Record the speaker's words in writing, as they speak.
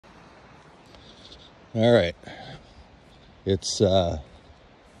All right. It's about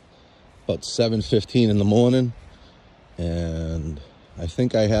 7:15 in the morning, and I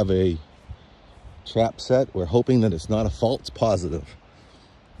think I have a trap set. We're hoping that it's not a false positive.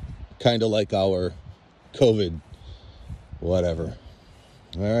 Kind of like our COVID, whatever.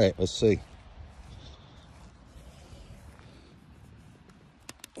 All right, let's see.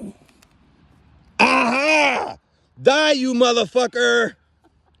 Aha! Die, you motherfucker!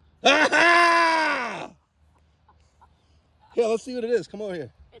 Aha! Here, let's see what it is. Come over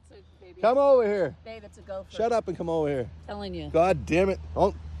here. It's a baby. Come over here. Babe, it's a gopher. Shut up and come over here. Telling you. God damn it.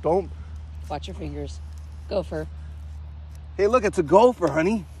 Don't. Watch your fingers. Gopher. Hey, look, it's a gopher,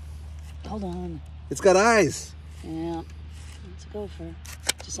 honey. Hold on. It's got eyes. Yeah. It's a gopher.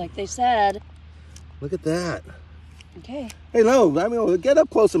 Just like they said. Look at that. Okay. Hey, no, I mean, get up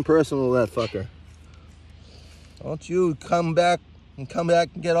close and personal with that fucker. Don't you come back and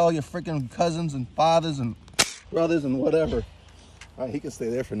get all your freaking cousins and fathers and brothers and whatever. All right, he can stay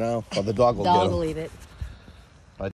there for now. Or the dog will get him. Dog will leave it.